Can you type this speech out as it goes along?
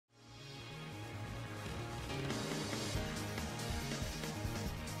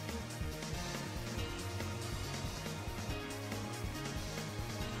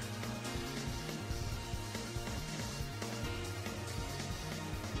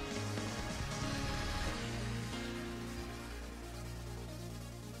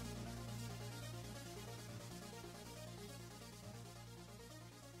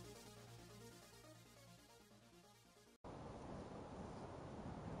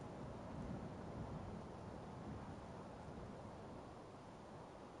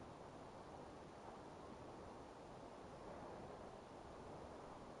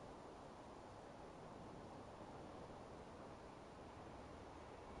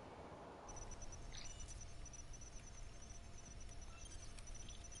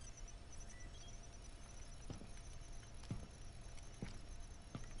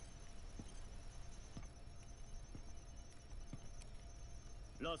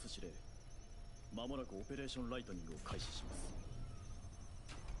ラース司令、間もなくオペレーションライトニングを開始します。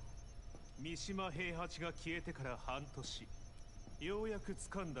三島平八が消えてから半年、ようやく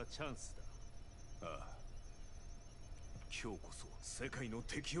掴んだチャンスだ。ああ、今日こそ世界の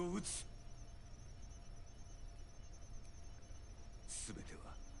敵を撃つ。全て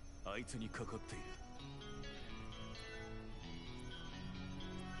はあいつにかかっている。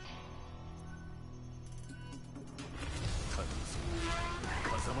頼むぞ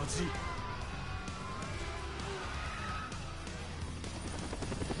風待ち。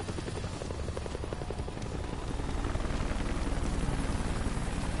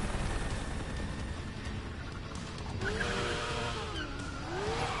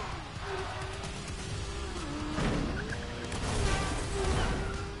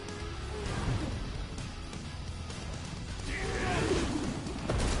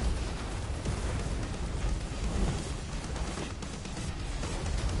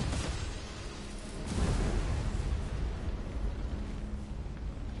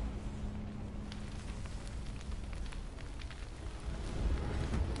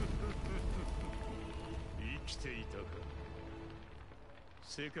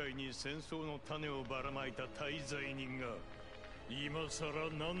世界に戦争の種をばらまいた大罪人が今さら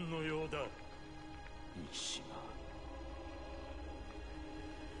何の用だ。三島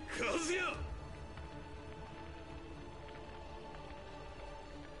和也、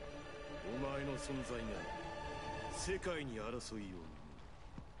お前の存在が世界に争い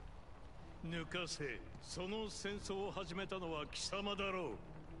を抜かせ。その戦争を始めたのは貴様だろう。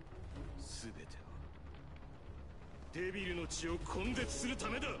全てはデビルの血を根絶するた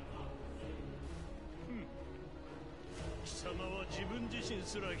めだ。貴様は自分自身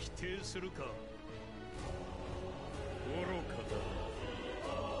すら否定するか。愚かだ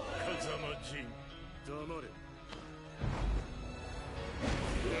風間陣。黙れ。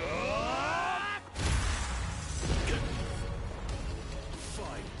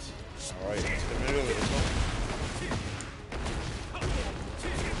Alright, it's gonna move over this one.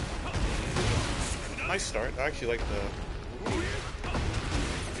 Nice start. I actually like the intro.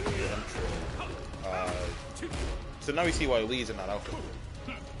 So now we see why Lee's in that outfit.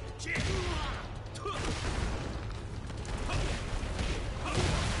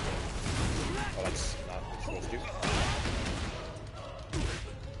 Oh, that's not what you're supposed to do.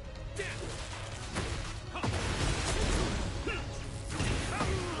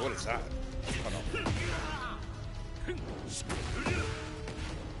 What is that? Oh no.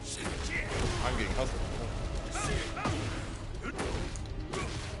 I'm getting health.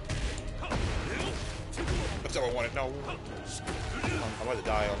 That's all I wanted. No. I'm about to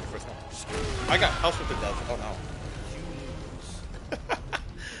die on the first one. I got health to death. Oh no.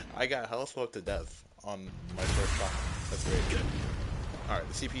 I got health to death on my first shot. That's great. Alright,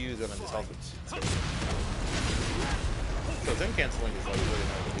 the CPU's and then this health. So zen canceling is like really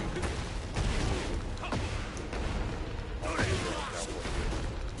nice to do.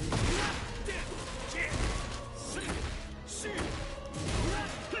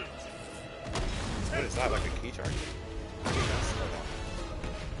 What is that? Like a key charge? Oh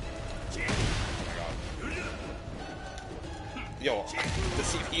my god. Yo, the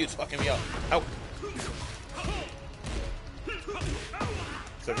CPU's fucking me up. Ow!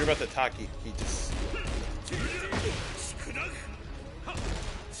 So if you're about to attack, he just...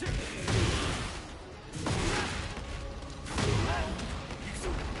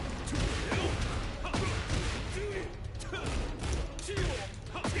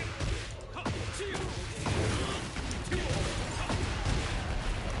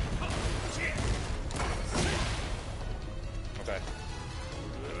 Okay.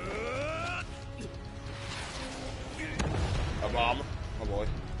 A bomb. Oh boy.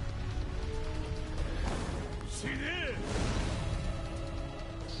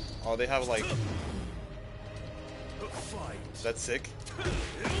 Oh, they have like... That's sick.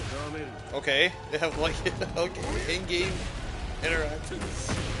 Okay, they have like okay, in-game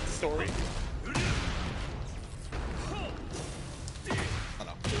interactions, story. Oh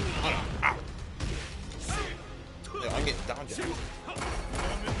no. Oh no. Ow. Yo, I'm getting down jacked.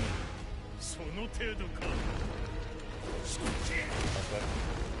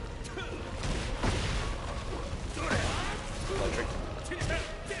 Electric.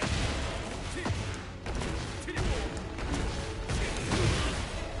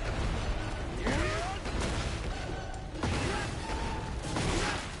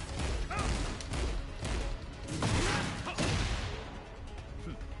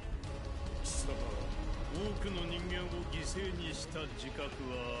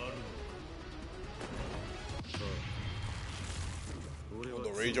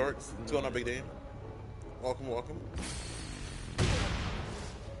 Rage Art. What's going on, Big Dame? Welcome, welcome.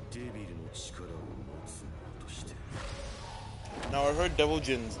 Now I heard Devil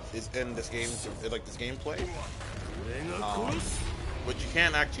Jin is in this game, like this gameplay, but you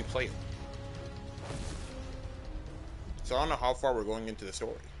can't actually play it. So I don't know how far we're going into the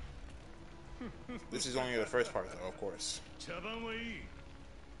story. This is only the first part, though, of course.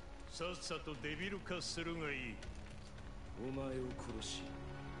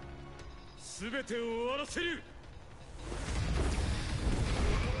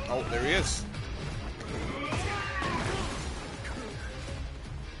 Oh, there he is.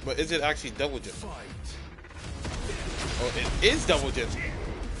 But is it actually Devil Jin? Oh, it is Devil Jin.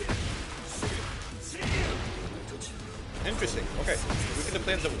 Interesting. Okay, we get to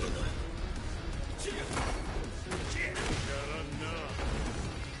play as Devil Jin.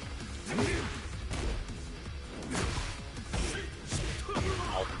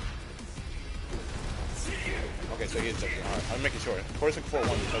 Oh. Okay, so he is Devil Jin. Alright, I'm making sure. Forcing 4-1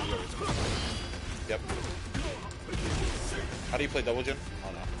 tells you everything. Yep. How do you play Devil Jin?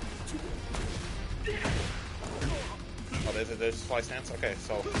 Oh no. Oh, there's fly stance? Okay,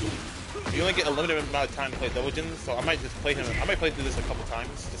 so you only get a limited amount of time to play Devil Jin, so I might just play him. I might play through this a couple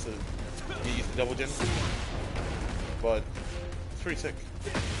times just to get used to Devil Jin. But it's pretty sick.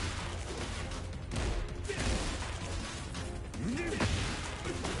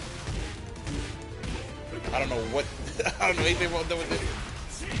 I don't know what I don't know anything about Devil Jin.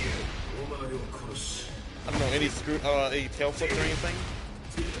 I don't know any any tail flips or anything.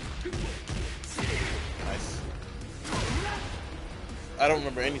 Nice. I don't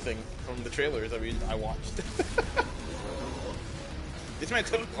remember anything from the trailers I watched. This man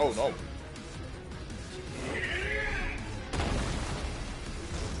took. Oh no.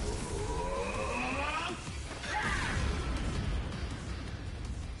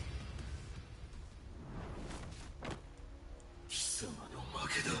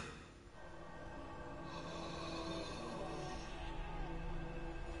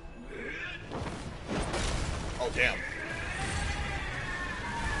 Oh damn.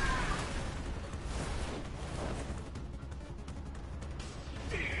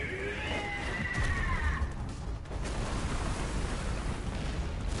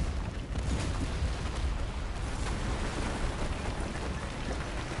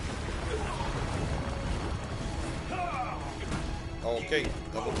 Okay,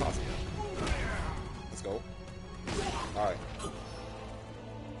 double coffee. Let's go. Alright.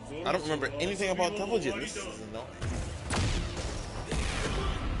 I don't remember anything about Devil Jin. This is no.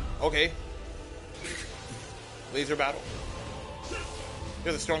 Okay. Laser battle.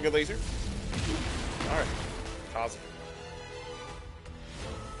 You're the stronger laser. Alright. Kazi.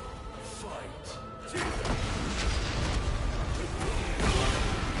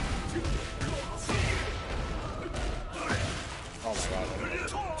 Oh my god.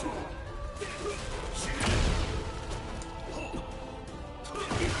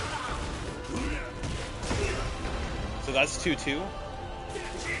 So that's 2-2?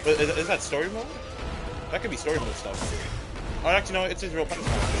 But is that story mode? That could be story mode stuff. Oh, actually, no, it's his real punch.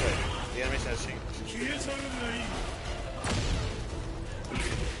 Right. The animation has changed.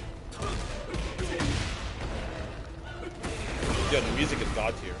 Yeah, the music is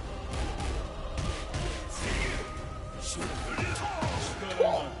god tier.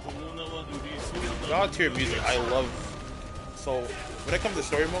 God tier music, I love. So when it comes to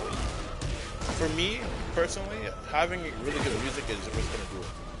story mode, for me personally, having really good music is what's gonna do it.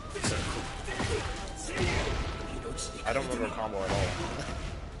 I don't remember a combo at all.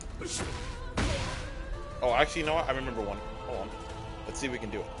 Oh, actually, you know what? I remember one. Hold on. Let's see if we can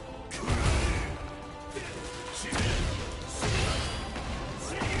do it.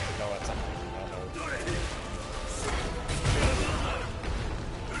 No, that's not.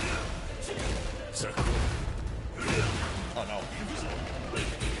 Oh no.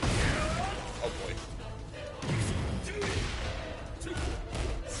 Oh boy.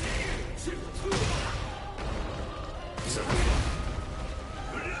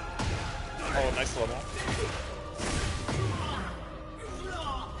 Oh, nice level.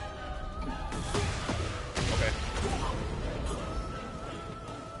 Okay.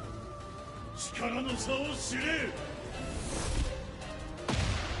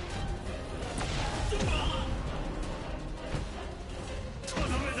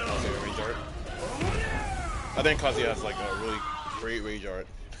 I think Kazuya has like a really great rage art.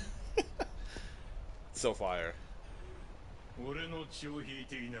 So fire. 俺の血を引い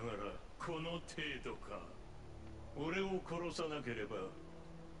ていながらこの程度か。俺を殺さなければ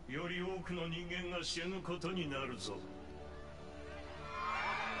より多くの人間が死ぬことになるぞ。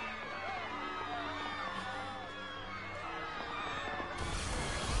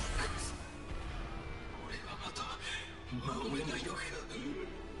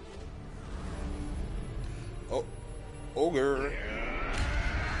Oh, ogre.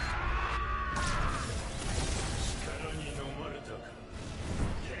 力に飲まれたか。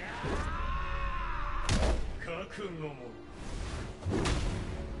覚悟も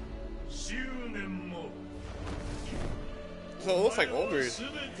執念も。 So it looks like Ogre is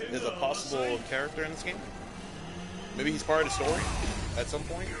a possible character in this game. Maybe he's part of the story at some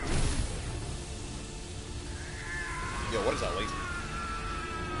point. Yo, what is that laser?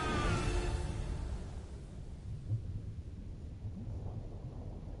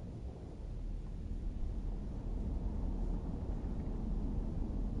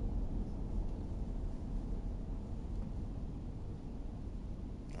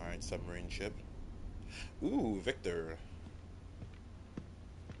 Alright, submarine ship. Ooh, Victor.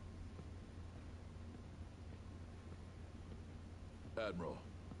 Admiral,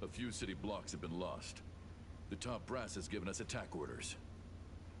 a few city blocks have been lost. The top brass has given us attack orders.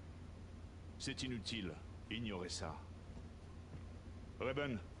 C'est inutile. Ignorez ça.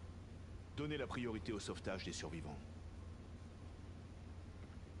 Reben, donnez la priorité au sauvetage des survivants.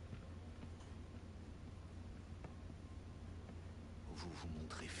 Vous vous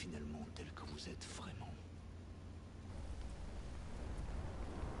montrez finalement tel que vous êtes vraiment.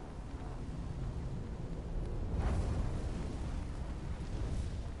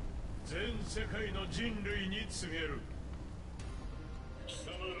 全世界の人類に告げる。貴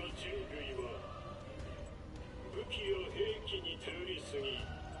様ら人類は武器や兵器に頼りすぎ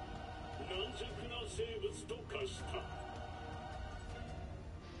軟弱な生物と化した。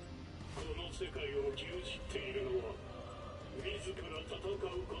この世界を牛耳っているのは自ら戦う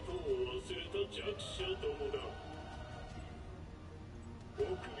ことを忘れた弱者どもだ。臆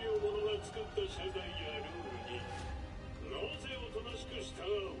病者が作った社会やルールになぜおとなしく従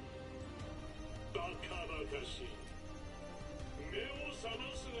う。バカバカしい。目を覚ま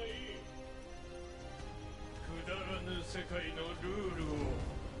すがいい。くだらぬ世界のルールを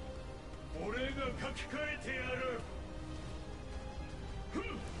俺が書き換えてやる。ふん。あ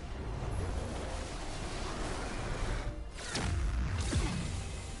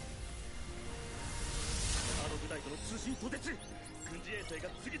の部隊との通信途絶。軍事衛星が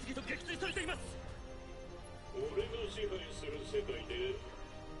次々と撃墜されています。俺が支配する世界で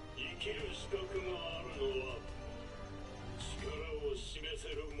生きる資格があるのは力を示せ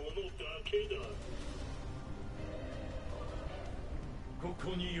る者だけだ。こ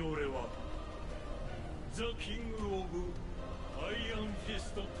こに俺はザ・キング・オブ・アイアンフィ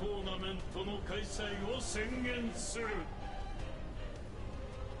ストトーナメントの開催を宣言する。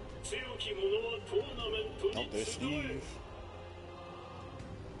強き者はトーナメントに集え。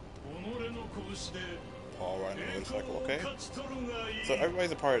己の拳で Paul riding a motorcycle, okay? So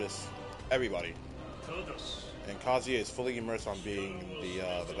everybody's a part of this. Everybody. And Kazuya is fully immersed on being the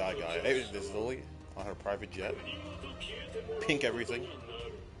bad guy. Hey, there's Lily on her private jet. Pink everything.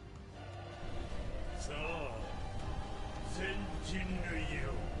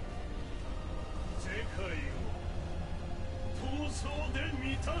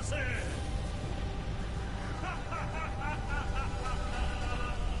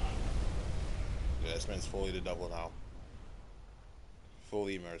 Yeah, this man's fully the devil now.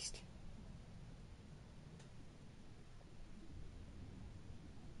 Fully immersed.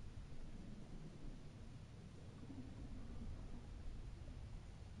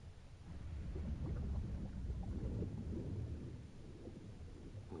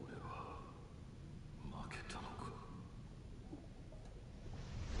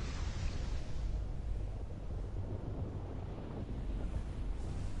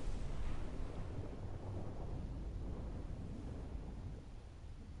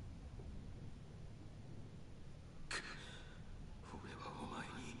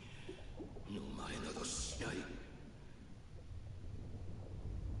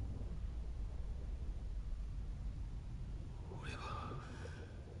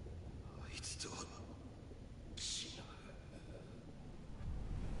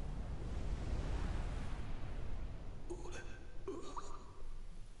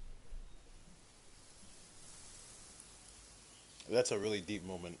 That's a really deep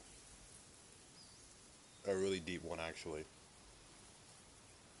moment. A really deep one, actually.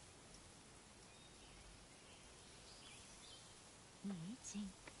 ねえジ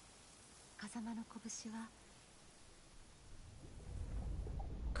ン、風間の拳は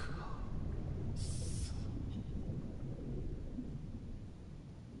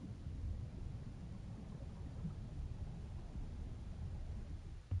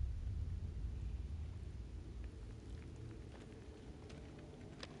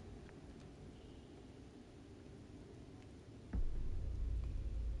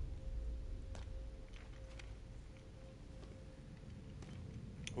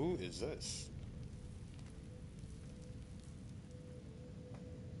Who is this?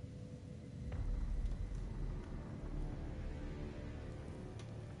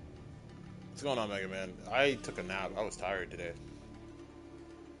 What's going on, Mega Man? I took a nap. I was tired today.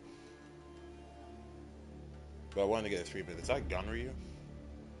 But I wanted to get a 3 minutes. Is that Gunryu?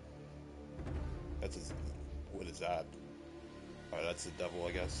 That's his... What is that? Alright, that's the devil,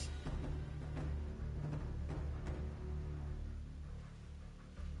 I guess.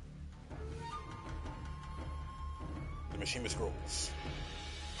 The Machine Scrolls.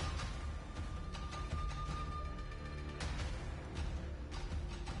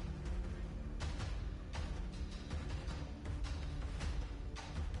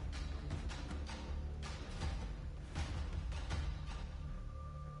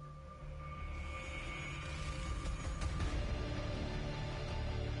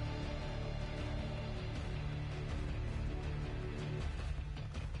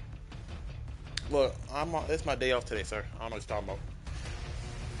 Look, it's my day off today, sir. I don't know what you're talking about.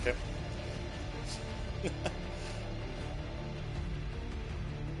 Okay.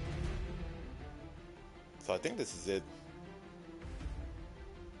 So I think this is it.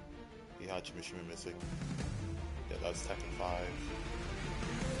 Heihachi Mishima missing. Yeah, that's Tekken 5.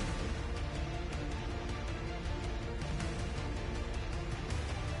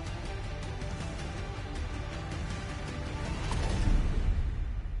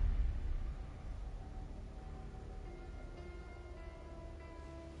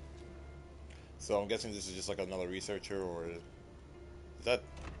 So I'm guessing this is just like another researcher, or is that...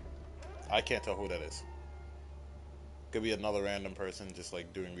 I can't tell who that is. Could be another random person just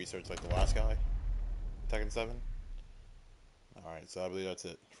like doing research like the last guy. Tekken 7. Alright, so I believe that's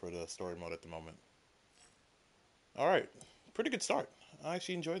it for the story mode at the moment. Alright, pretty good start. I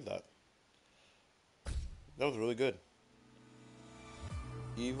actually enjoyed that. That was really good.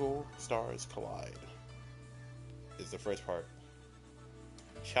 Evil Stars Collide is the first part.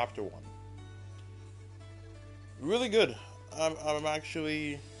 Chapter 1. Really good. I'm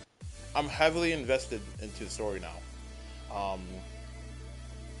heavily invested into the story now.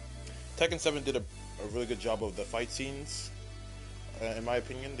 Tekken 7 did a really good job of the fight scenes. In my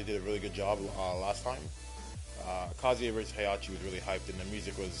opinion, they did a really good job last time. Kazuya vs. Heihachi was really hyped, and the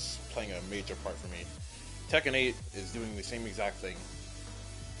music was playing a major part for me. Tekken 8 is doing the same exact thing.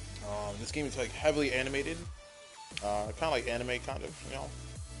 This game is like heavily animated, kind of like anime, kind of, you know.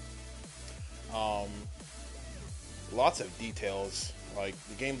 Lots of details. Like,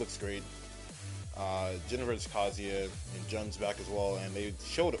 the game looks great. Jin vs. Kazuya, and Jun's back as well, and they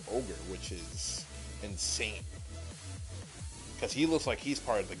showed Ogre, which is insane. Because he looks like he's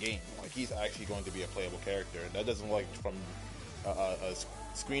part of the game. Like, he's actually going to be a playable character. That doesn't look like from a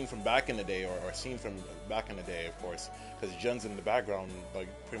screen from back in the day, or a scene from back in the day, of course. Because Jun's in the background, like,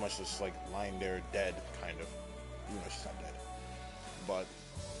 pretty much just, like, lying there dead, kind of. Even though she's not dead. But,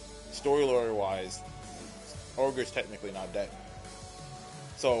 story lore-wise, Ogre's technically not dead.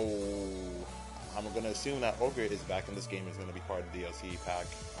 So, I'm going to assume that Ogre is back in this game, is going to be part of the DLC pack,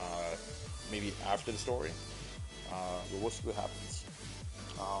 maybe after the story. But we'll see what happens.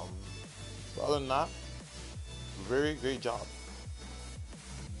 But other than that, very great job.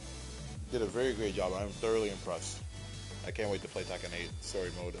 Did a very great job. I'm thoroughly impressed. I can't wait to play Tekken 8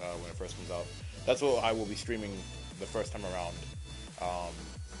 story mode when it first comes out. That's what I will be streaming the first time around.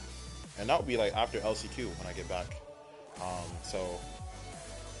 And that will be like after LCQ when I get back. So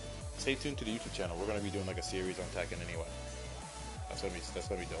stay tuned to the YouTube channel. We're gonna be doing like a series on Tekken anyway. That's gonna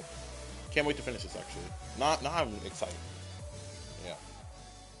be dope. Can't wait to finish this actually. Now I'm excited.